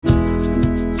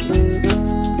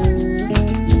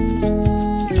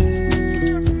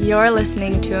You're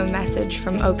listening to a message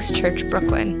from Oaks Church,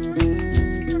 Brooklyn.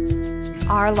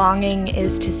 Our longing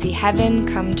is to see heaven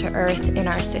come to earth in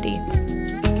our city.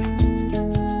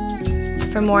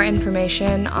 For more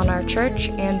information on our church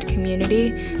and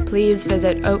community, please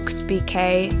visit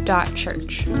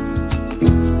oaksbk.church.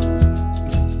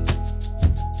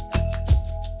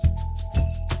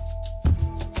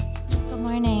 Good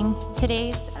morning.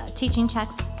 Today's teaching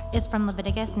text is from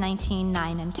Leviticus 19,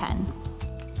 9, and 10.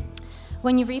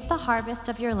 When you reap the harvest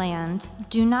of your land,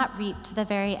 do not reap to the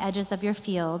very edges of your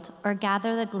field or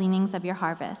gather the gleanings of your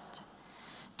harvest.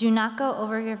 Do not go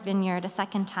over your vineyard a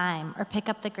second time or pick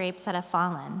up the grapes that have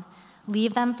fallen.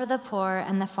 Leave them for the poor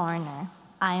and the foreigner.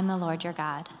 I am the Lord your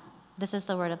God. This is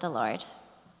the word of the Lord.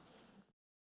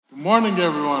 Good morning,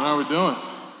 everyone. How are we doing?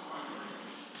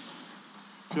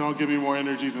 If you don't give me more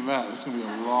energy than that, it's going to be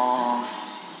a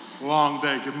long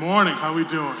day. Good morning. How are we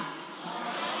doing?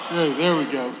 Hey, there we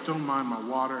go. Don't mind my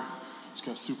water. Just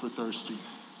got super thirsty.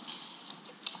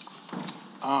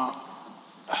 I'm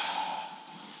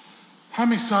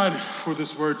excited for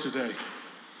this word today.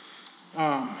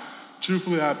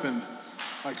 Truthfully, I've been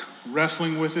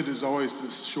wrestling with it. Is always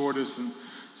the shortest and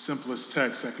simplest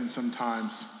text that can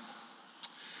sometimes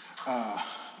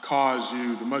cause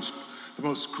you the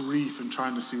most grief in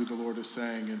trying to see what the Lord is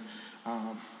saying.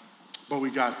 But we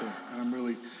got there, and I'm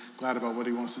really glad about what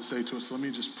he wants to say to us. So let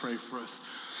me just pray for us.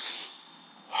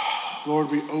 Lord,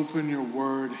 we open your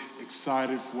word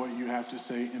excited for what you have to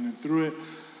say in and through it,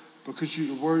 because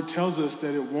your word tells us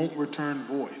that it won't return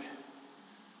void.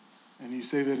 And you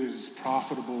say that it is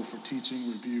profitable for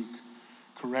teaching, rebuke,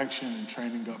 correction, and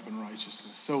training up in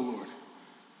righteousness. So, Lord,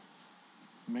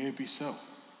 may it be so.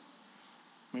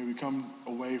 May we come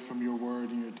away from your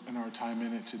word and our time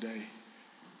in it today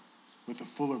with a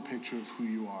fuller picture of who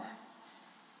you are.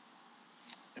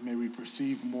 And may we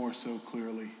perceive more so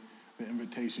clearly the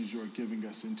invitations you are giving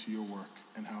us into your work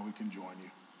and how we can join you.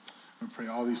 I pray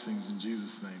all these things in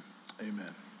Jesus' name.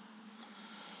 Amen.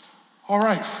 All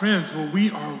right, friends. Well, we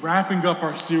are wrapping up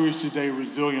our series today,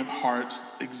 Resilient Hearts,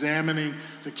 examining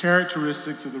the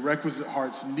characteristics of the requisite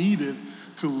hearts needed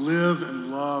to live and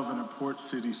love in a port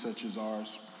city such as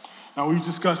ours. Now, we've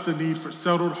discussed the need for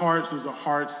settled hearts. Those are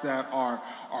hearts that are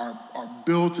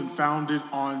built and founded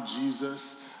on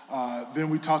Jesus. Then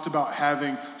we talked about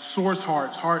having source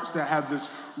hearts, hearts that have this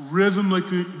rhythm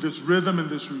and this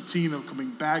routine of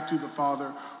coming back to the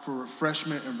Father for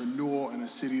refreshment and renewal in a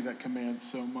city that commands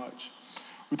so much.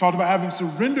 We talked about having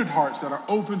surrendered hearts that are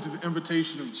open to the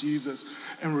invitation of Jesus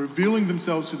and revealing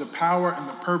themselves to the power and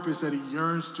the purpose that he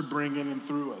yearns to bring in and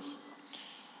through us.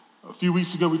 A few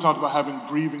weeks ago, we talked about having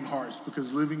grieving hearts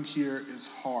because living here is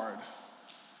hard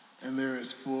and there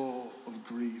is full of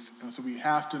grief. And so we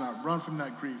have to not run from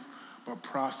that grief, but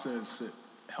process it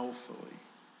healthfully.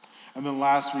 And then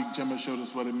last week, Gemma showed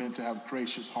us what it meant to have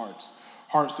gracious hearts,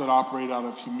 hearts that operate out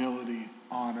of humility,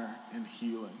 honor, and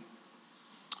healing.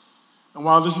 And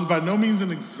while this is by no means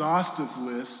an exhaustive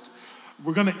list,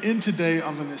 we're going to end today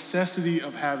on the necessity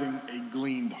of having a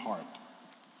gleaned heart.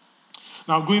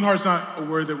 Now, gleaned heart's not a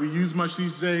word that we use much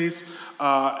these days,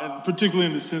 and particularly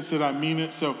in the sense that I mean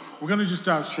it. So we're going to just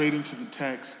dive straight into the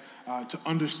text to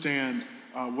understand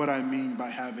what I mean by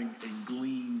having a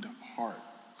gleaned heart.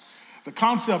 The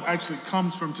concept actually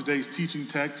comes from today's teaching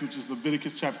text, which is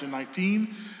Leviticus chapter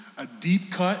 19. A deep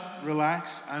cut,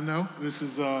 relax. I know this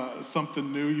is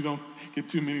something new. You don't get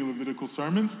too many Levitical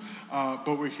sermons,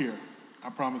 but we're here.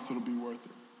 I promise it'll be worth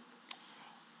it.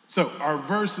 So our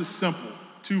verse is simple.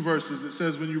 2 verses. It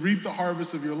says, when you reap the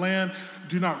harvest of your land,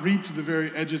 do not reap to the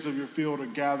very edges of your field or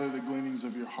gather the gleanings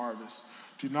of your harvest.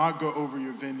 Do not go over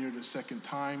your vineyard a second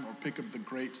time or pick up the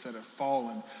grapes that have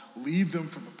fallen. Leave them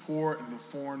for the poor and the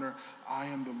foreigner. I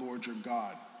am the Lord your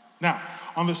God. Now,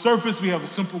 on the surface, we have a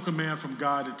simple command from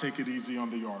God to take it easy on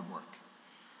the yard work,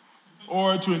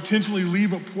 or to intentionally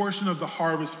leave a portion of the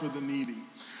harvest for the needy.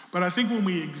 But I think when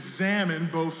we examine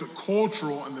both the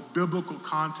cultural and the biblical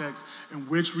context in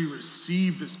which we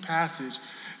receive this passage,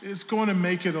 it's going to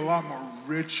make it a lot more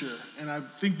richer. And I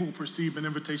think we'll perceive an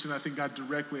invitation I think God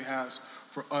directly has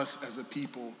for us as a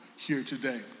people here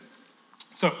today.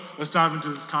 So let's dive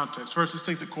into this context. First, let's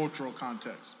take the cultural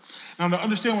context. Now, to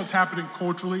understand what's happening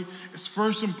culturally, it's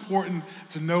first important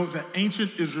to note that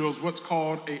ancient Israel is what's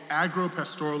called an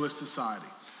agro-pastoralist society.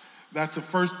 That's a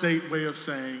first-date way of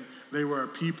saying they were a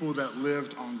people that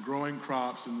lived on growing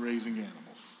crops and raising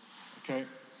animals, okay?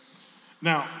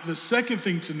 Now, the second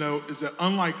thing to note is that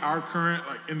unlike our current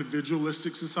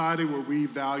individualistic society where we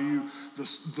value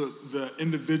the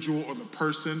individual or the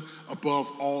person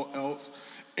above all else,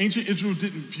 Ancient Israel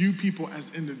didn't view people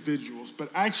as individuals, but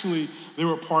actually they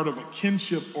were part of a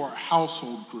kinship or a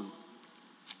household group.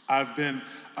 I've been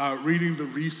reading the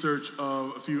research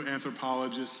of a few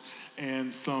anthropologists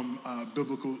and some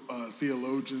biblical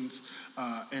theologians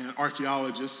and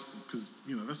archaeologists, because,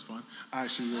 that's fun. I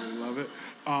actually really love it.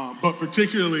 But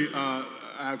particularly, I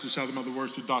have to shout them out the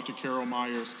works of Dr. Carol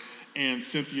Myers and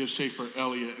Cynthia Schaefer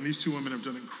Elliott. And these two women have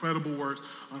done incredible work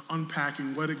on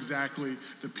unpacking what exactly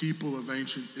the people of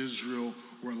ancient Israel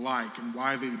were like and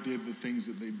why they did the things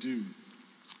that they do.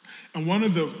 And one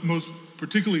of the most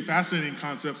particularly fascinating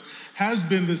concepts has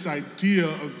been this idea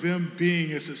of them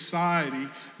being a society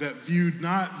that viewed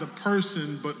not the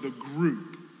person, but the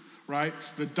group, right?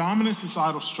 The dominant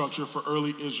societal structure for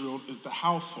early Israel is the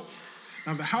household.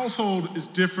 Now, the household is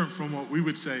different from what we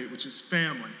would say, which is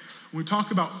family. When we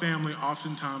talk about family,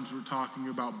 oftentimes we're talking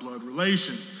about blood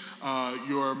relations.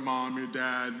 Your mom, your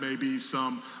dad, maybe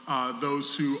some,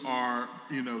 those who are,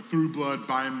 through blood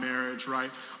by marriage, right?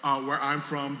 Where I'm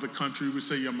from, the country, we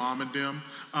say your mom and them.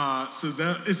 So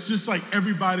that it's just like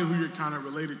everybody who you're kind of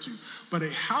related to. But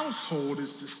a household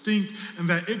is distinct in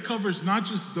that it covers not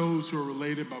just those who are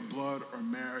related by blood or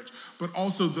marriage, but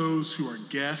also those who are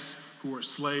guests, who are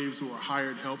slaves, who are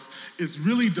hired helps. It's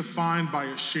really defined by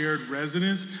a shared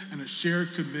residence and a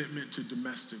shared commitment to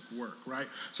domestic work, right?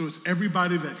 So it's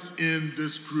everybody that's in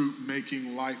this group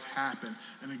making life happen.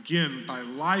 And again, by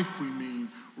life we mean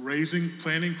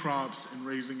planting crops and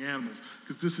raising animals,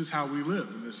 because this is how we live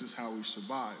and this is how we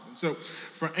survive. And so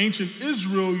for ancient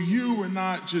Israel, you were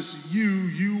not just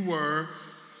you were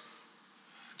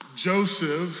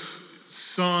Joseph,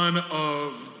 son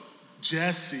of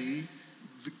Jesse,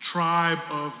 the tribe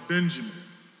of Benjamin,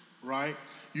 right?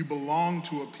 You belong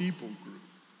to a people group.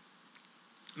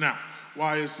 Now,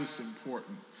 why is this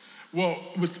important? Well,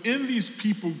 within these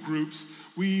people groups,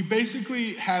 we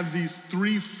basically have these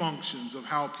three functions of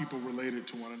how people related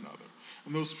to one another.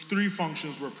 And those three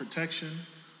functions were protection,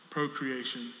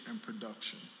 procreation, and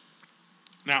production.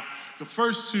 Now, the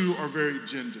first two are very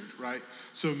gendered, right?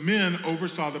 So men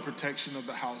oversaw the protection of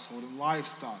the household and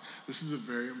livestock. This is a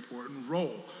very important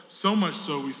role. So much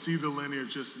so we see the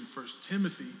lineage just in 1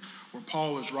 Timothy, where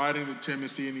Paul is writing to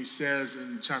Timothy and he says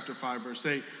in chapter 5, verse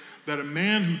 8, that a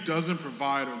man who doesn't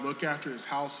provide or look after his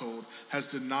household has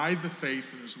denied the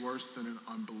faith and is worse than an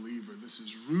unbeliever. This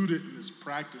is rooted in this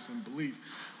practice and belief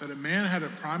that a man had a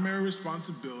primary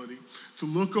responsibility to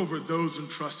look over those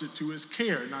entrusted to his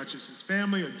care, not just his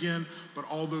family, again, but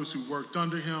all those who worked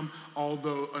under him, all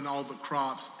the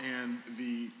crops and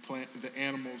the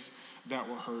animals that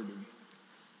were herded.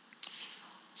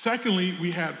 Secondly,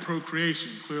 we had procreation.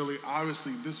 Clearly,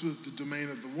 obviously, this was the domain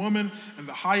of the woman, and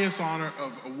the highest honor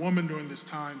of a woman during this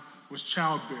time was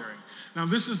childbearing. Now,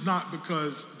 this is not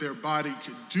because their body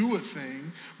could do a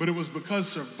thing, but it was because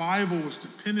survival was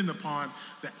dependent upon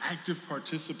the active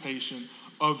participation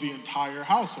of the entire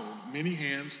household. Many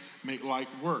hands make light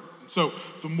work. And so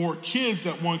the more kids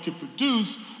that one could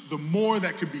produce, the more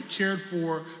that could be cared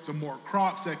for, the more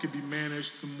crops that could be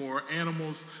managed, the more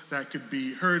animals that could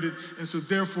be herded. And so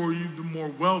therefore, the more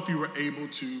wealth you were able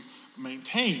to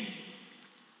maintain.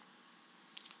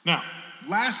 Now,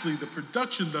 lastly, the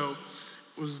production, though,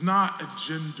 was not a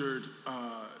gendered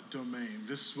domain.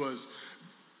 This was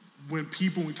when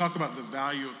we talk about the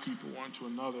value of people one to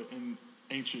another in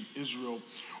ancient Israel,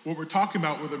 what we're talking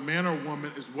about, whether man or woman,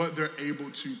 is what they're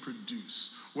able to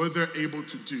produce, what they're able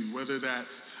to do, whether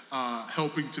that's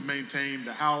helping to maintain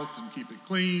the house and keep it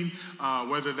clean,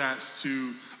 whether that's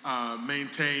to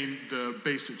maintain the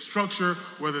basic structure,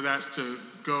 whether that's to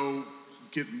go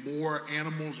get more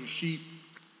animals or sheep.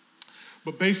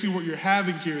 But basically what you're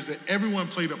having here is that everyone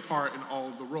played a part in all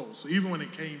of the roles. So even when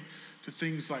it came to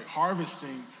things like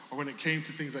harvesting, or when it came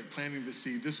to things like planting the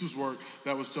seed, this was work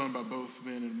that was done by both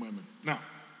men and women. Now,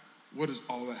 what does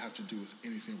all that have to do with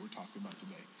anything we're talking about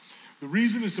today? The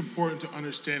reason it's important to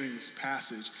understanding this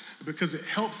passage is because it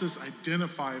helps us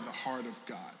identify the heart of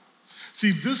God.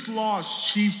 See, this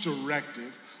law's chief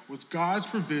directive was God's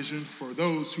provision for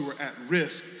those who were at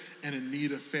risk and in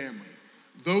need of family,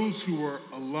 those who were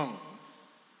alone.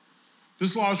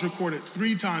 This law is recorded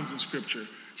 3 times in Scripture,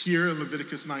 here in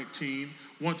Leviticus 19,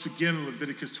 once again in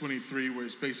Leviticus 23, where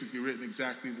it's basically written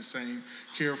exactly the same: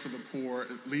 care for the poor,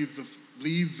 leave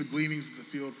the gleanings of the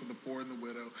field for the poor and the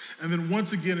widow. And then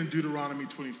once again in Deuteronomy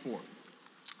 24.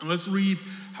 And let's read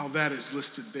how that is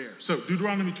listed there. So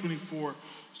Deuteronomy 24,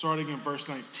 starting in verse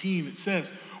 19, it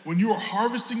says, "When you are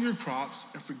harvesting your crops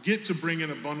and forget to bring in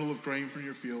a bundle of grain from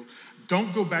your field,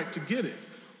 don't go back to get it.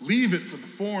 Leave it for the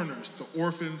foreigners, the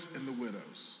orphans, and the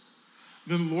widows.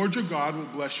 Then the Lord your God will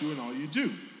bless you in all you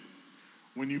do.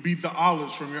 When you beat the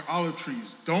olives from your olive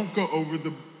trees, don't go over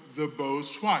the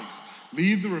boughs twice.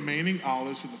 Leave the remaining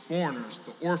olives for the foreigners,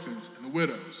 the orphans, and the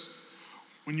widows.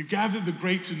 When you gather the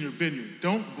grapes in your vineyard,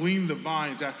 don't glean the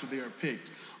vines after they are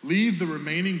picked. Leave the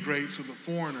remaining grapes for the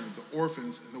foreigner, the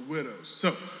orphans, and the widows.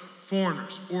 So,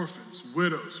 foreigners, orphans,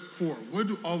 widows, poor, what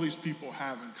do all these people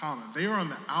have in common? They are on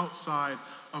the outside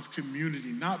of community,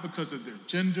 not because of their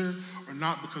gender or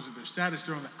not because of their status.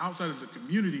 They're on the outside of the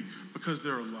community because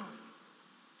they're alone.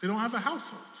 They don't have a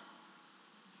household.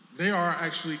 They are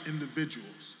actually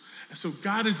individuals. And so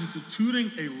God is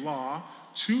instituting a law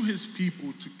to his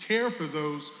people to care for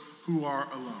those who are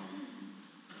alone.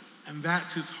 And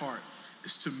that's his heart,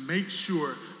 is to make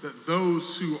sure that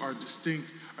those who are distinct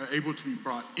are able to be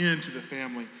brought into the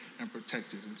family and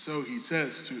protected. And so he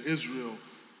says to Israel,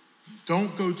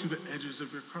 don't go to the edges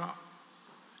of your crop.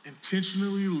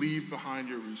 Intentionally leave behind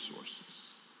your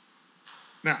resources.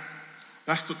 Now,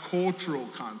 that's the cultural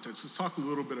context. Let's talk a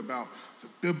little bit about the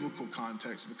biblical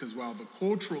context, because while the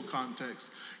cultural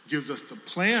context gives us the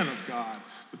plan of God,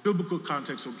 the biblical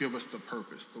context will give us the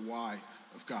purpose, the why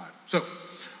of God. So,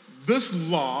 this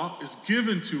law is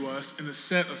given to us in a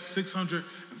set of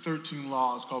 613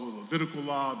 laws called the Levitical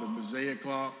law, the Mosaic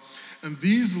law. And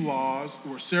these laws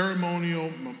were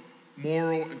ceremonial,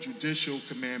 moral, and judicial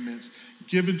commandments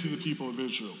given to the people of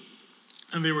Israel.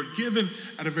 And they were given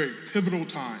at a very pivotal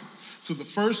time. So the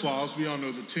first laws, we all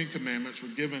know the 10 Commandments, were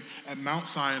given at Mount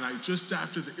Sinai just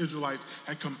after the Israelites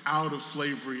had come out of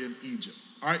slavery in Egypt.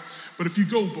 All right? But if you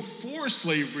go before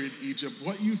slavery in Egypt,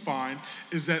 what you find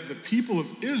is that the people of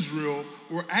Israel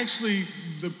were actually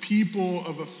the people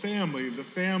of a family, the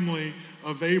family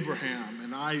of Abraham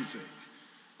and Isaac,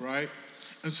 right?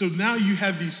 And so now you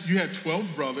had 12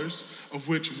 brothers, of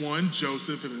which one,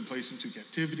 Joseph, had been placed into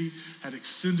captivity, had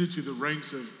ascended to the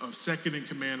ranks of second in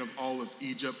command of all of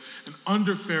Egypt. And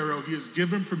under Pharaoh, he has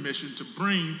given permission to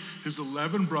bring his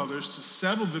 11 brothers to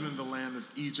settle them in the land of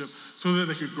Egypt so that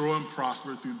they could grow and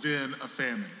prosper through then a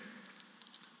famine.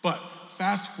 But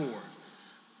fast forward,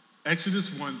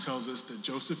 Exodus 1 tells us that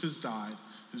Joseph has died,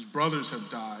 his brothers have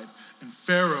died, and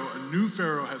Pharaoh, a new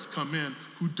Pharaoh, has come in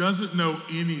who doesn't know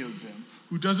any of them,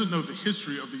 who doesn't know the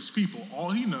history of these people.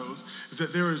 All he knows is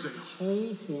that there is a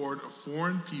whole horde of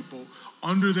foreign people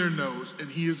under their nose, and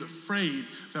he is afraid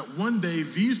that one day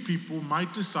these people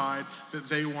might decide that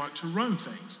they want to run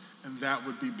things, and that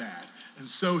would be bad. And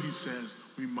so he says,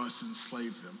 we must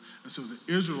enslave them. And so the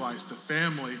Israelites, the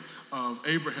family of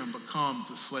Abraham, becomes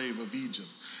the slave of Egypt.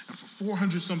 And for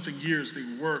 400 something years, they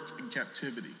work in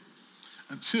captivity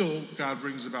until God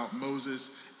brings about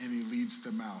Moses and he leads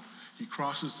them out. He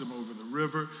crosses them over the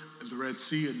river, the Red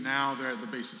Sea, and now they're at the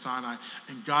base of Sinai.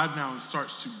 And God now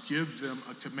starts to give them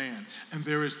a command. And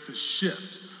there is the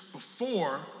shift.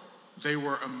 Before, they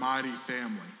were a mighty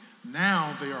family.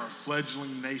 Now they are a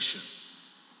fledgling nation.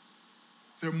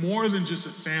 They're more than just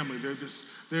a family. They're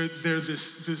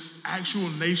this actual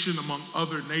nation among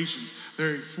other nations.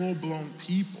 They're a full-blown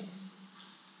people.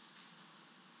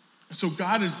 And so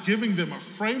God is giving them a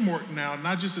framework now,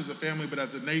 not just as a family, but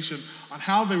as a nation, on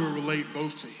how they will relate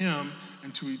both to him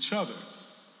and to each other.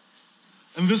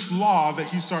 And this law that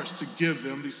he starts to give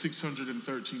them, these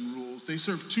 613 rules, they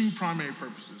serve two primary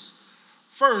purposes.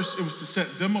 First, it was to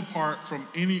set them apart from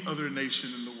any other nation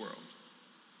in the world.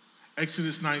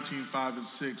 Exodus 19, 5 and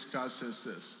 6, God says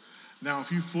this, "Now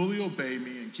if you fully obey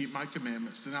me and keep my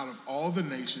commandments, then out of all the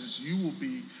nations you will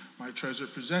be my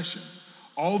treasured possession.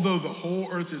 Although the whole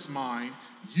earth is mine,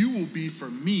 you will be for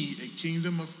me a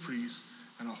kingdom of priests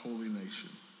and a holy nation."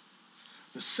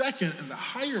 The second and the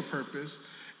higher purpose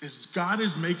is God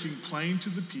is making plain to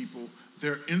the people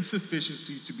their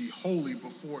insufficiency to be holy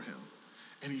before him.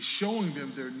 And he's showing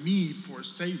them their need for a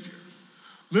Savior.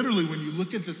 Literally, when you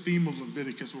look at the theme of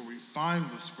Leviticus, where we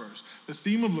find this verse, the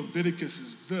theme of Leviticus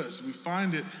is this. We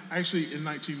find it actually in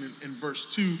 19 in verse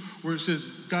 2, where it says,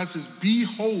 God says, "Be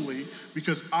holy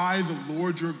because I, the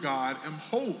Lord your God, am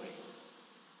holy."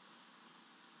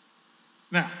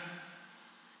 Now,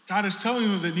 God is telling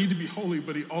them they need to be holy,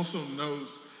 but he also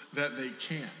knows that they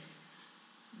can't.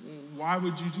 Why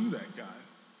would you do that, God?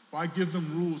 Why give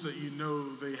them rules that you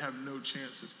know they have no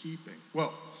chance of keeping?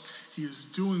 Well, he is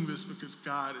doing this because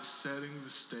God is setting the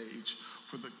stage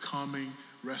for the coming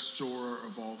restorer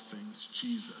of all things,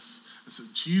 Jesus. And so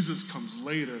Jesus comes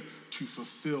later to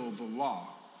fulfill the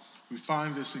law. We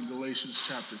find this in Galatians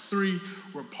chapter 3,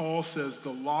 where Paul says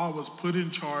the law was put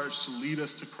in charge to lead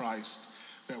us to Christ,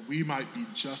 that we might be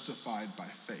justified by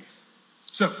faith.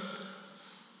 So,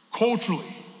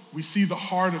 culturally, we see the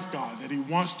heart of God, that he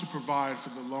wants to provide for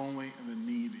the lonely and the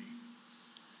needy.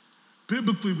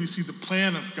 biblically, we see the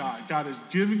plan of God. God is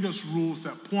giving us rules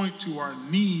that point to our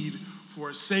need for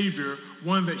a Savior,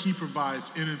 one that he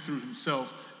provides in and through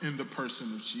himself in the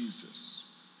person of Jesus.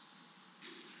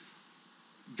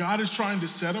 God is trying to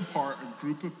set apart a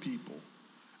group of people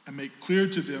and make clear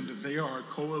to them that they are a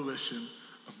coalition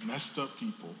of messed up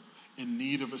people in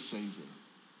need of a Savior.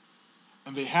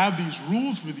 And they have these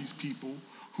rules for these people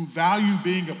who value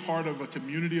being a part of a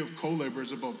community of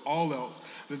co-laborers above all else,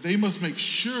 that they must make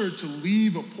sure to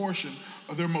leave a portion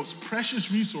of their most precious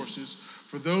resources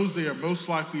for those they are most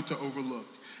likely to overlook.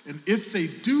 And if they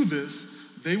do this,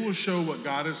 they will show what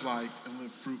God is like and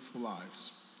live fruitful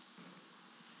lives.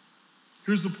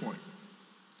 Here's the point.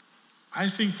 I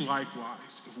think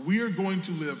likewise, if we are going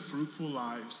to live fruitful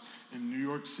lives in New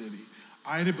York City,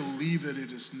 I believe that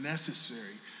it is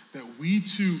necessary that we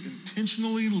too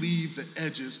intentionally leave the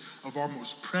edges of our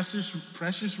most precious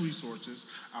resources,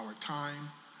 our time,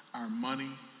 our money,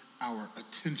 our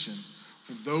attention,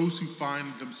 for those who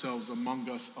find themselves among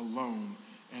us alone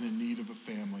and in need of a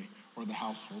family or the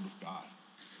household of God.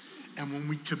 And when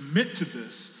we commit to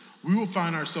this, we will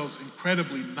find ourselves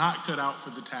incredibly not cut out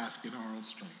for the task in our own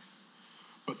strength.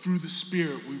 But through the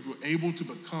Spirit, we were able to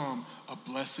become a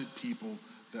blessed people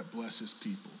that blesses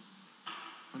people.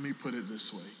 Let me put it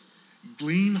this way.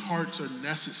 Clean hearts are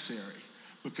necessary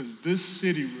because this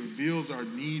city reveals our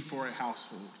need for a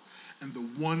household and the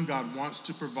one God wants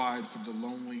to provide for the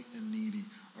lonely and needy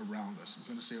around us. I'm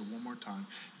going to say it one more time.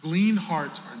 Clean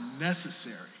hearts are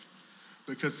necessary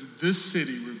because this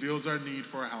city reveals our need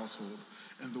for a household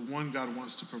and the one God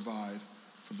wants to provide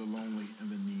for the lonely and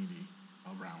the needy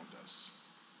around us.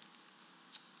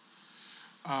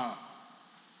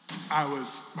 I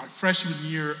was my freshman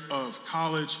year of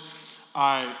college.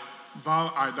 I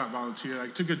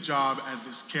took a job at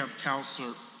this camp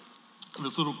counselor,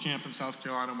 this little camp in South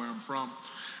Carolina where I'm from.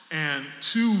 And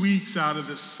 2 weeks out of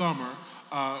this summer,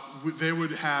 they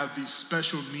would have these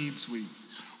special needs weeks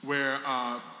where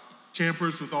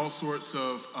campers with all sorts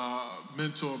of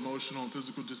mental, emotional, and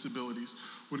physical disabilities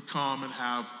would come and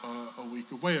have a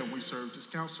week away, and we served as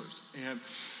counselors. And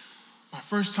my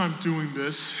first time doing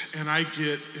this, and I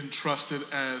get entrusted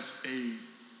as a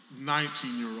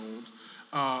 19-year-old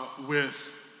with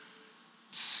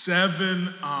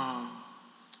 7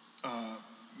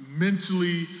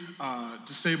 mentally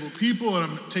disabled people, and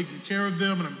I'm taking care of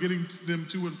them, and I'm getting them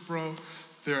to and fro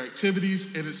their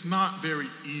activities, and it's not very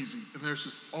easy. And there's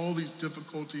just all these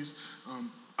difficulties.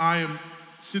 I am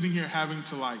sitting here having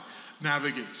to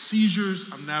navigate seizures.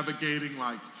 I'm navigating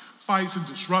fights and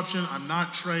disruption. I'm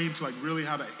not trained to really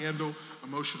how to handle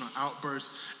emotional outbursts.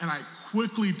 And I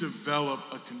quickly develop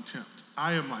a contempt.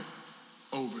 I am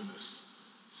over this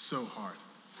so hard.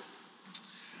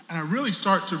 And I really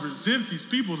start to resent these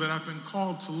people that I've been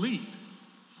called to lead.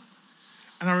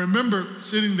 And I remember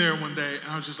sitting there one day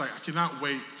and I was just I cannot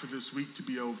wait for this week to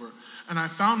be over. And I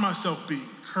found myself being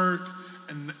curt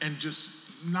and just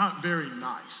not very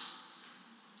nice.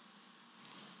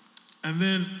 And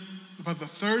then about the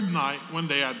third night, one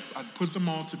day I'd put them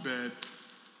all to bed,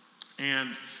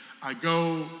 and I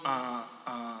go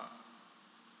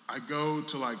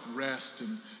to rest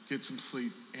and get some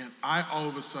sleep, and I all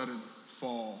of a sudden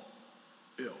fall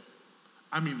ill.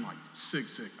 I mean sick.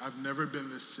 I've never been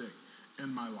this sick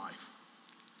in my life.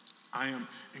 I am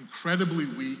incredibly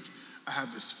weak. I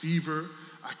have this fever.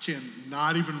 I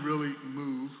cannot even really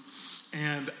move.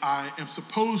 And I am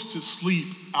supposed to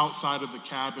sleep outside of the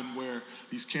cabin where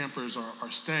these campers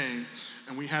are staying.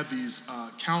 And we had these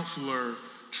counselor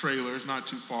trailers not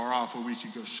too far off where we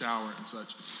could go shower and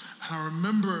such. And I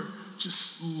remember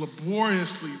just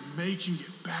laboriously making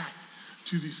it back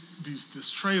to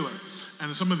this trailer.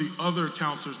 And some of the other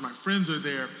counselors, my friends, are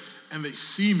there, and they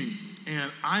see me.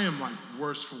 And I am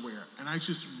worse for wear. And I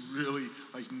just really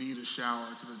need a shower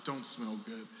because I don't smell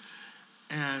good.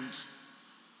 And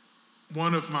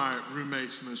one of my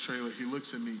roommates in this trailer, he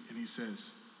looks at me and he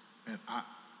says, "Man,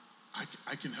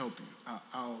 I can help you.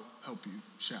 I'll help you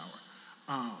shower."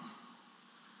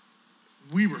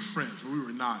 We were friends, but we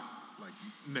were not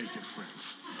naked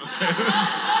friends. Okay?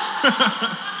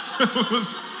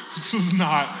 This was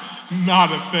not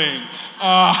a thing.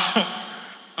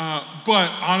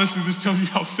 But honestly, this tells you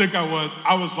how sick I was.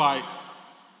 I was are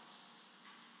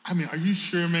you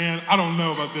sure, man? I don't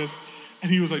know about this. And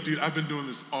he was "Dude, I've been doing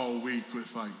this all week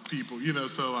with people,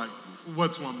 so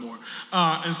what's one more?"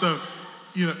 And so,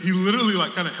 he literally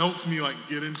kind of helps me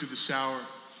get into the shower,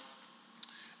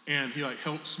 and he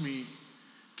helps me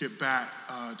get back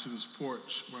to this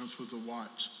porch where I'm supposed to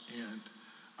watch. And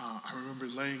I remember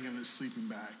laying in this sleeping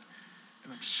bag,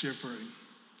 and I'm shivering,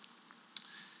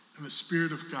 and the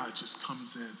Spirit of God just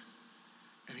comes in,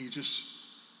 And he just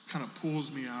kind of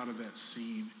pulls me out of that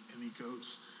scene, and he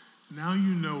goes, now you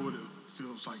know what it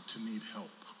feels like to need help.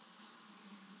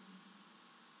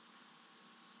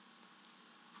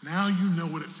 Now you know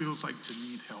what it feels like to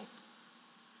need help.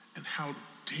 And how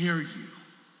dare you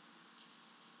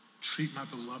treat my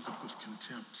beloved with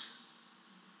contempt.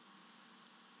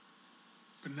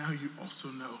 But now you also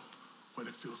know what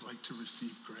it feels like to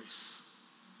receive grace.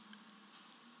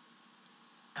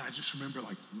 And I just remember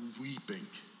like weeping.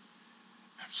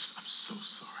 I'm so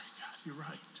sorry, God, you're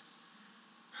right.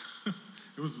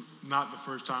 It was not the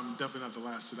first time, definitely not the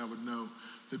last, that I would know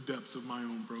the depths of my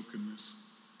own brokenness.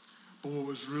 But what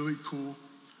was really cool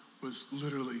was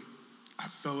literally, I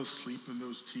fell asleep in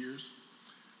those tears.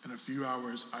 In a few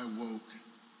hours, I woke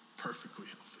perfectly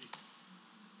healthy.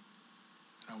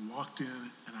 And I walked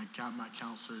in and I got my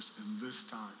counselors, and this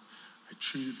time I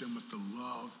treated them with the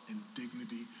love and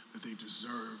dignity that they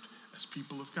deserved as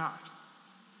people of God.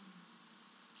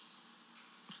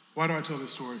 Why do I tell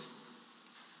this story?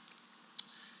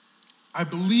 I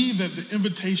believe that the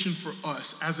invitation for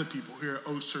us as a people here at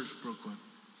Oaks Church Brooklyn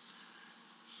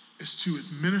is to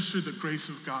administer the grace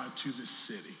of God to this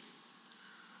city.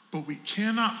 But we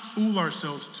cannot fool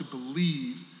ourselves to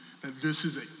believe that this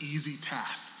is an easy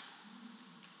task.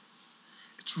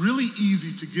 It's really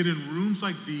easy to get in rooms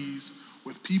like these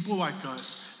with people like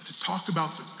us and to talk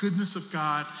about the goodness of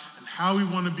God and how we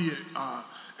want to be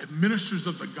administrators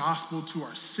of the gospel to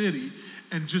our city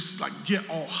and just like get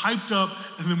all hyped up,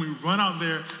 and then we run out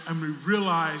there and we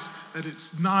realize that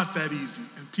it's not that easy,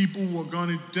 and people are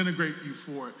going to denigrate you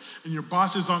for it, and your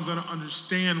bosses aren't going to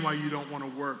understand why you don't want to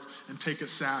work and take a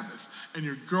Sabbath, and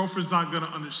your girlfriend's not going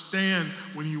to understand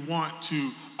when you want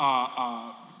to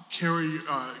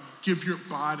give your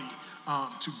body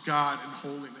to God in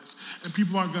holiness, and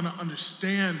people aren't going to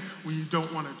understand when you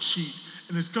don't want to cheat,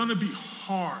 and it's going to be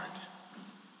hard.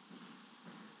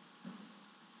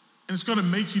 And it's going to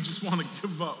make you just want to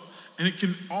give up. And it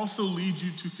can also lead you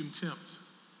to contempt.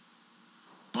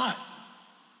 But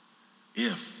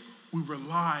if we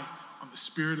rely on the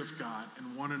Spirit of God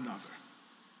and one another,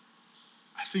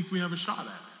 I think we have a shot at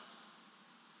it.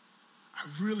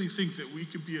 I really think that we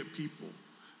could be a people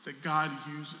that God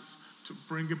uses to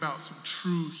bring about some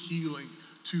true healing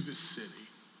to this city.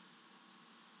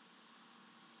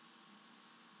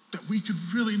 That we could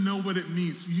really know what it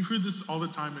means. You hear this all the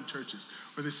time in churches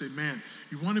where they say, man,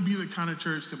 you want to be the kind of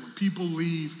church that when people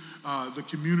leave, the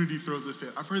community throws a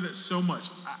fit. I've heard that so much.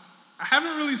 I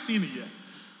haven't really seen it yet,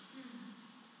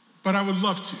 but I would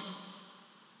love to.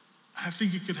 I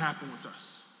think it could happen with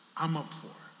us. I'm up for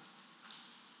it.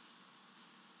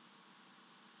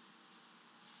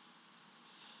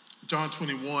 John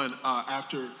 21,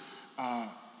 after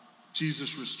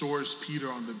Jesus restores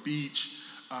Peter on the beach,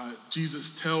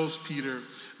 Jesus tells Peter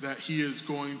that he is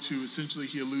going to, essentially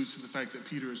he alludes to the fact that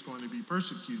Peter is going to be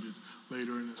persecuted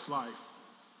later in his life.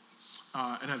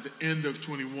 And at the end of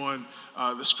 21,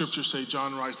 the scriptures say,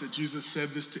 John writes that Jesus said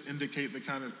this to indicate the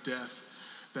kind of death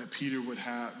that Peter would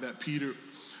have, that Peter,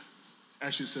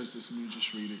 actually says this, let me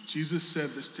just read it. Jesus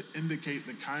said this to indicate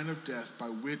the kind of death by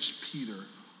which Peter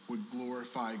would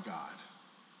glorify God.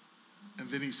 And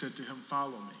then he said to him,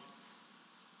 follow me.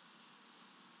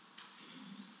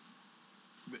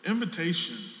 The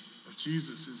invitation of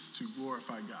Jesus is to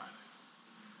glorify God.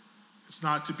 It's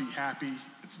not to be happy.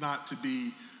 It's not to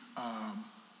be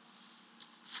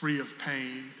free of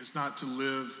pain. It's not to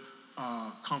live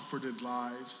comforted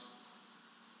lives.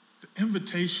 The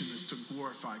invitation is to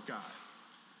glorify God.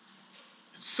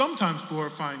 And sometimes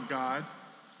glorifying God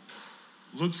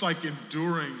looks like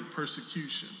enduring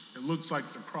persecution. It looks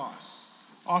like the cross.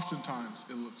 Oftentimes,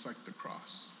 it looks like the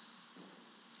cross.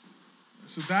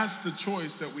 So that's the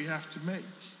choice that we have to make.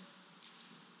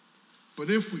 But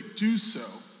if we do so,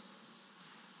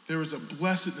 there is a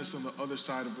blessedness on the other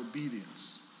side of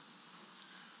obedience.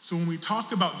 So when we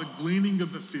talk about the gleaning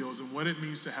of the fields and what it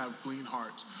means to have clean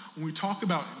hearts, when we talk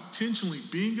about intentionally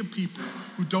being a people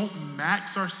who don't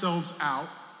max ourselves out,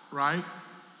 right?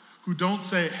 Who don't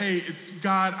say, hey, it's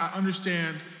God, I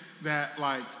understand that,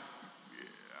 like,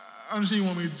 I understand you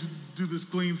want me to do this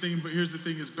clean thing, but here's the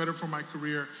thing, it's better for my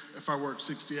career if I work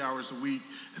 60 hours a week.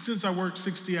 And since I work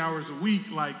 60 hours a week,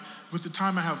 like, with the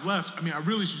time I have left, I mean, I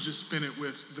really should just spend it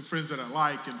with the friends that I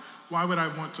like, and why would I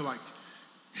want to, like,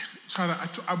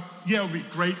 yeah, it would be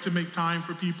great to make time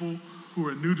for people who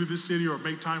are new to this city, or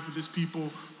make time for this people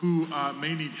who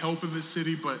may need help in this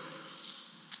city, but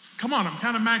come on, I'm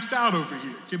kind of maxed out over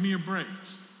here. Give me a break.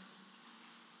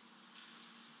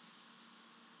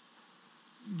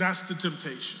 That's the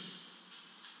temptation.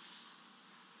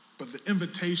 But the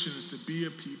invitation is to be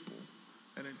a people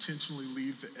that intentionally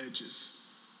leave the edges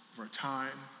of our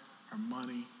time, our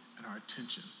money, and our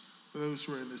attention for those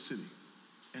who are in the city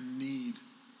and need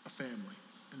a family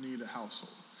and need a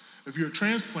household. If you're a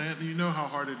transplant, then you know how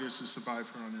hard it is to survive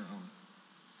here on your own.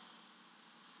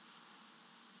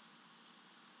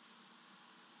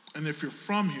 And if you're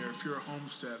from here, if you're a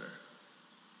homesteader,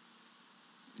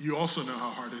 you also know how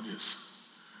hard it is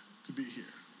to be here.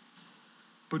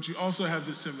 But you also have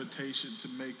this invitation to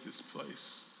make this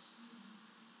place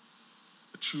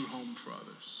a true home for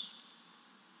others.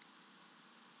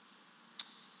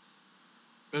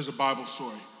 There's a Bible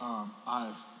story.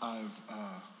 I've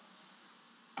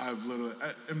literally,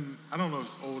 I don't know if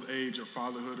it's old age or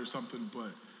fatherhood or something,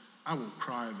 but I will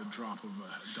cry at the drop of a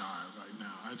dime right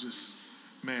now.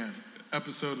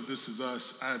 Episode of This Is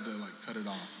Us, I had to cut it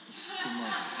off. This is too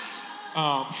much.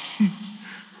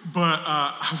 But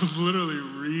I was literally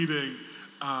reading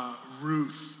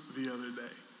Ruth the other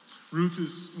day. Ruth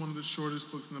is one of the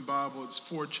shortest books in the Bible. It's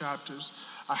 4 chapters.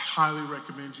 I highly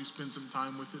recommend you spend some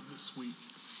time with it this week.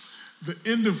 The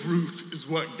end of Ruth is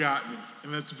what got me.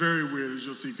 And that's very weird, as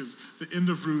you'll see, because the end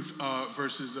of Ruth,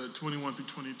 verses 21 through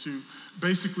 22,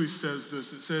 basically says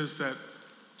this. It says that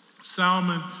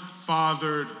Salmon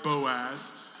fathered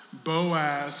Boaz,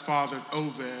 Boaz fathered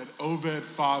Obed, Obed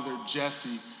fathered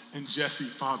Jesse, and Jesse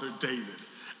fathered David.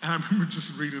 And I remember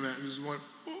just reading that and just went,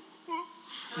 oh, oh.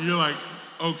 And you're like,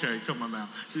 okay, come on now.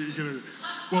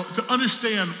 Well, to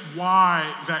understand why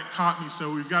that caught me,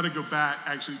 so we've got to go back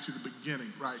actually to the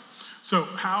beginning, right? So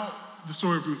how the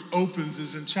story of Ruth opens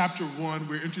is in chapter 1,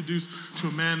 we're introduced to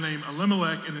a man named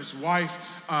Elimelech and his wife,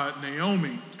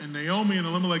 Naomi. And Naomi and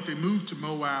Elimelech, they moved to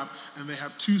Moab, and they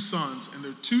have 2 sons. And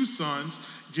their 2 sons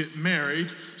get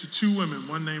married to 2 women,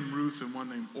 one named Ruth and one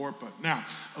named Orpah. Now,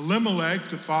 Elimelech,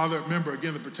 the father, remember,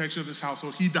 again, the protection of his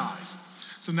household, he dies.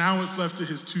 So now it's left to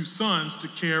his 2 sons to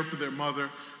care for their mother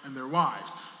and their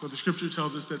wives. But the scripture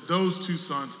tells us that those 2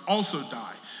 sons also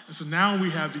die. And so now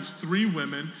we have these 3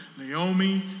 women,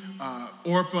 Naomi,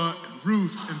 Orpah, and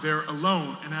Ruth, and they're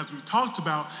alone. And as we talked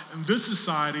about, in this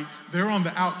society, they're on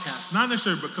the outcast, not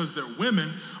necessarily because they're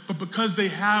women, but because they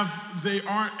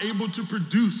aren't able to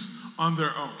produce on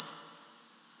their own.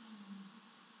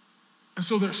 And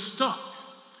so they're stuck.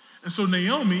 And so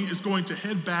Naomi is going to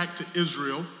head back to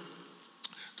Israel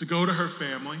to go to her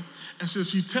family. And so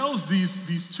she tells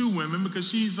these 2 women, because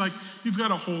she's like, you've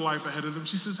got a whole life ahead of them.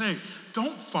 She says, hey,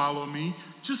 don't follow me.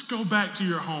 Just go back to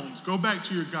your homes. Go back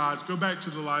to your gods. Go back to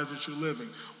the lives that you're living.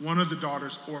 One of the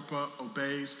daughters, Orpah,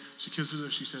 obeys. She kisses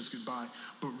her. She says goodbye.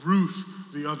 But Ruth,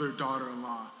 the other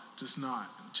daughter-in-law, does not.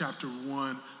 In chapter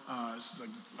 1,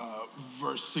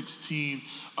 verse 16,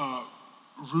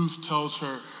 Ruth tells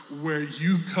her, where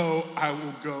you go, I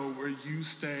will go. Where you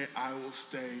stay, I will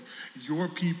stay. Your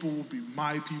people will be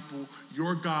my people.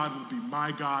 Your God will be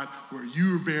my God. Where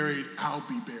you are buried, I'll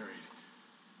be buried.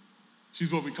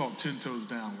 She's what we call 10 toes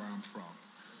down where I'm from.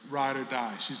 Ride or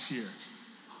die, she's here.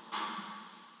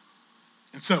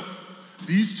 And so,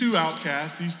 these 2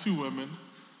 outcasts, these 2 women,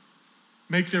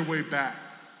 make their way back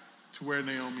to where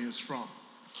Naomi is from.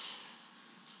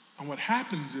 And what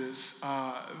happens is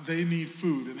they need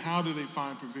food. And how do they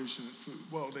find provision of food?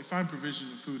 Well, they find provision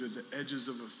of food at the edges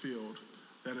of a field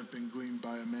that have been gleaned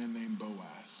by a man named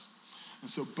Boaz. And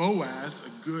so Boaz, a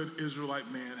good Israelite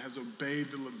man, has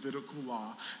obeyed the Levitical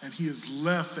law, and he has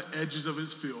left the edges of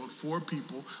his field for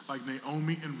people like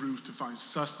Naomi and Ruth to find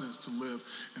sustenance to live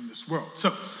in this world.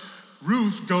 So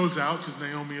Ruth goes out, because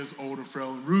Naomi is old and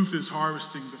frail, and Ruth is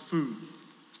harvesting the food.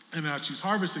 And as she's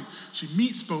harvesting, she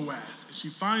meets Boaz, and she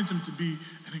finds him to be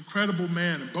an incredible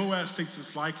man. And Boaz takes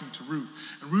this liking to Ruth.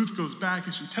 And Ruth goes back,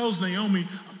 and she tells Naomi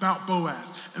about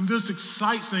Boaz. And this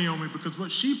excites Naomi, because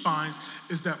what she finds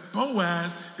is that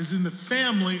Boaz is in the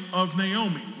family of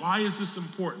Naomi. Why is this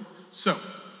important? So,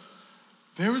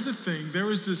 there is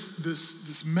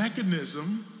this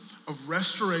mechanism of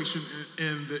restoration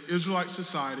in the Israelite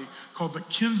society called the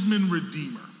kinsman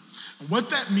redeemer. And what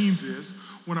that means is,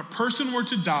 when a person were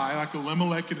to die, like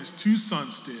Elimelech and his 2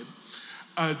 sons did,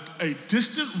 a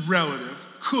distant relative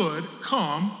could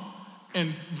come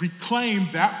and reclaim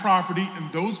that property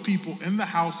and those people in the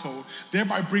household,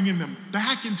 thereby bringing them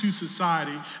back into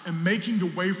society and making a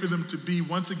way for them to be,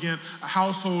 once again, a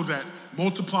household that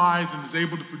multiplies and is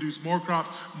able to produce more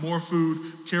crops, more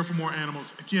food, care for more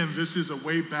animals. Again, this is a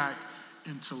way back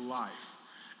into life.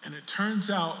 And it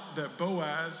turns out that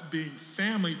Boaz, being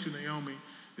family to Naomi,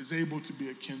 is able to be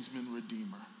a kinsman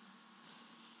redeemer.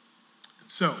 And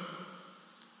so,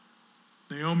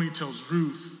 Naomi tells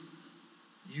Ruth,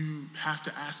 you have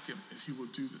to ask him if he will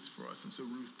do this for us. And so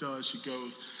Ruth does. She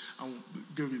goes. I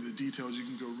won't give you the details. You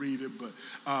can go read it. But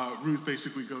Ruth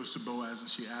basically goes to Boaz and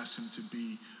she asks him to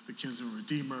be the kinsman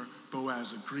redeemer.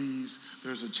 Boaz agrees.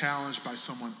 There's a challenge by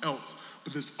someone else.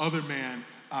 But this other man,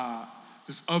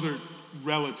 this other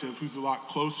relative who's a lot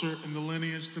closer in the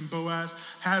lineage than Boaz,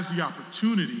 has the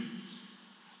opportunity,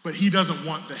 but he doesn't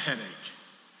want the headache.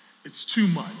 It's too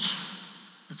much.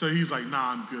 And so he's like,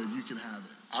 nah, I'm good. You can have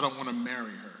it. I don't want to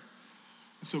marry her.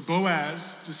 And so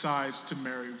Boaz decides to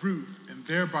marry Ruth and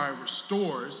thereby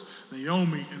restores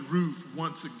Naomi and Ruth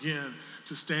once again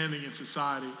to standing in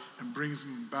society and brings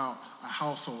them about a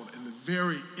household. And the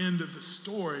very end of the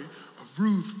story of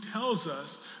Ruth tells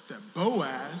us that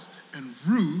Boaz and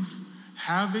Ruth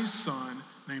have a son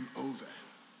named Obed.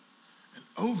 And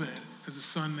Obed has a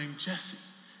son named Jesse.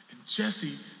 And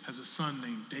Jesse has a son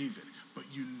named David. But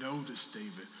you know this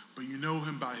David, but you know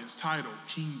him by his title,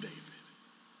 King David.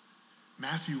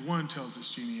 Matthew 1 tells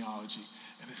this genealogy,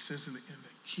 and it says in the end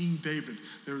that King David,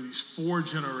 there were these 4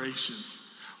 generations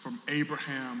from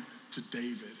Abraham to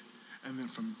David. And then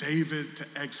from David to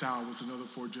exile was another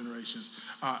 4 generations.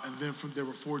 And then there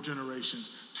were 4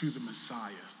 generations to the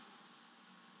Messiah.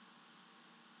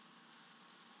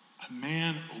 A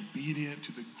man obedient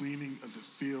to the gleaning of the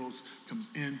fields comes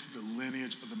into the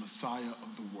lineage of the Messiah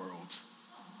of the world.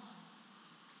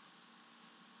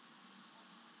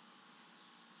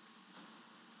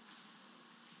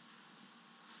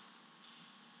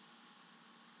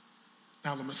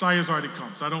 Now, the Messiah's already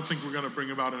come, so I don't think we're going to bring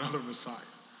about another Messiah.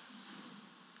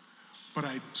 But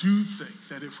I do think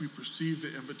that if we perceive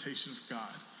the invitation of God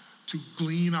to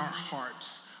glean our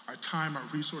hearts, our time, our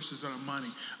resources, and our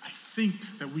money, I think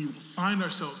that we will find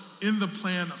ourselves in the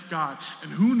plan of God,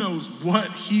 and who knows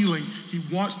what healing he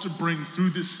wants to bring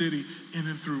through this city in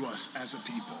and through us as a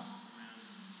people.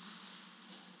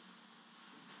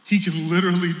 He can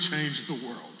literally change the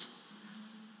world.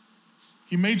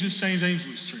 He may just change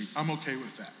Ainsley Street. I'm okay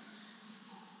with that.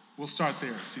 We'll start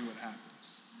there and see what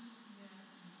happens.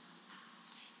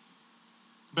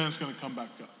 Ben's going to come back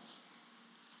up.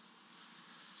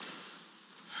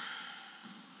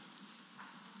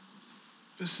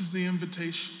 This is the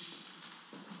invitation.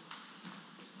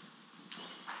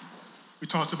 We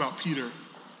talked about Peter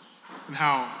and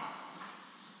how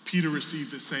Peter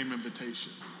received the same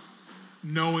invitation.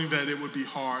 Knowing that it would be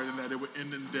hard and that it would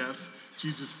end in death,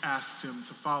 Jesus asks him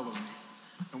to follow me.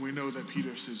 And we know that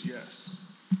Peter says yes.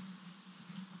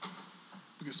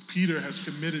 Because Peter has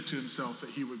committed to himself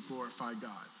that he would glorify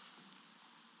God.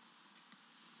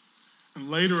 And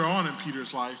later on in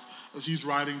Peter's life, as he's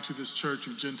writing to this church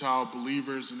of Gentile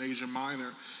believers in Asia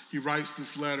Minor, he writes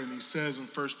this letter and he says in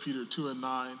 1 Peter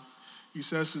 2:9, he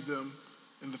says to them,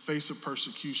 in the face of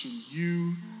persecution,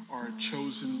 you are a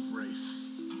chosen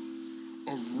race,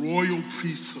 a royal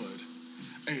priesthood,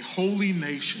 a holy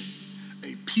nation,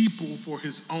 a people for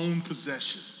his own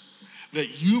possession,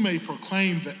 that you may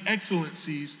proclaim the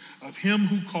excellencies of him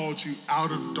who called you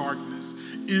out of darkness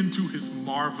into his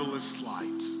marvelous light.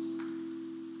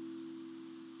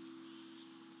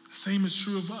 The same is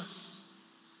true of us.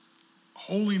 A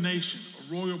holy nation,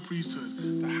 a royal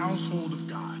priesthood, the household of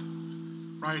God,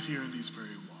 right here in these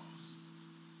very walls.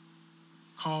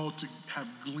 Called to have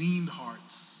gleaned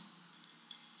hearts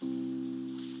for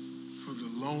the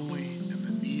lonely and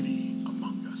the needy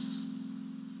among us.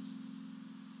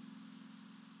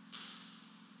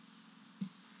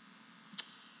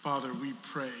 Father, we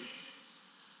pray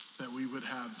that we would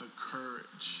have the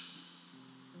courage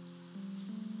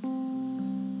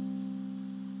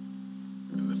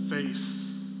in the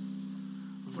face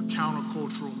of a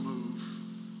countercultural move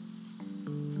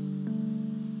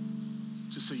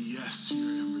to say yes to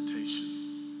your invitation.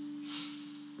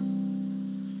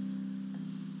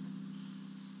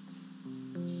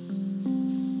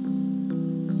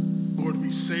 Lord,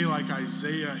 we say like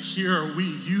Isaiah, here are we,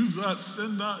 use us,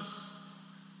 send us.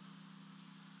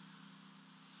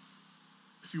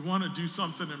 If you want to do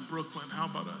something in Brooklyn, how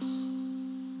about us?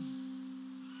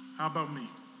 How about me?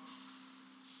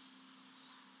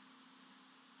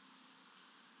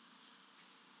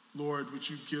 Lord, would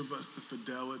you give us the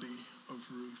fidelity of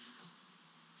Ruth,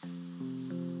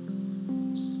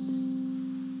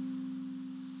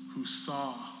 who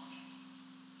saw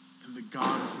in the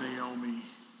God of Naomi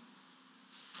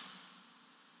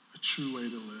a true way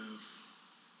to live.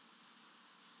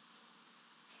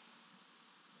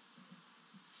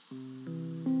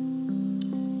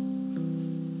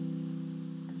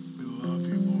 We love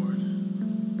you, Lord.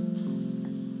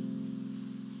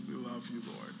 We love you,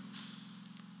 Lord.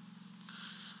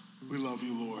 We love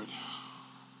you, Lord.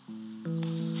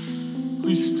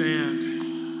 Please stand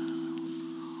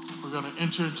going to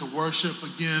enter into worship.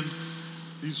 Again,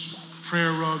 these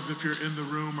prayer rugs, if you're in the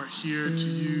room, are here to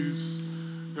use.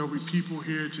 There will be people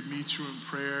here to meet you in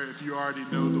prayer. If you already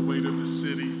know the weight of the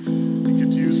city, you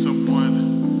could use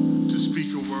someone to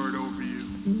speak a word over you.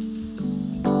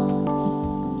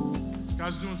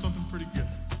 God's doing something pretty good.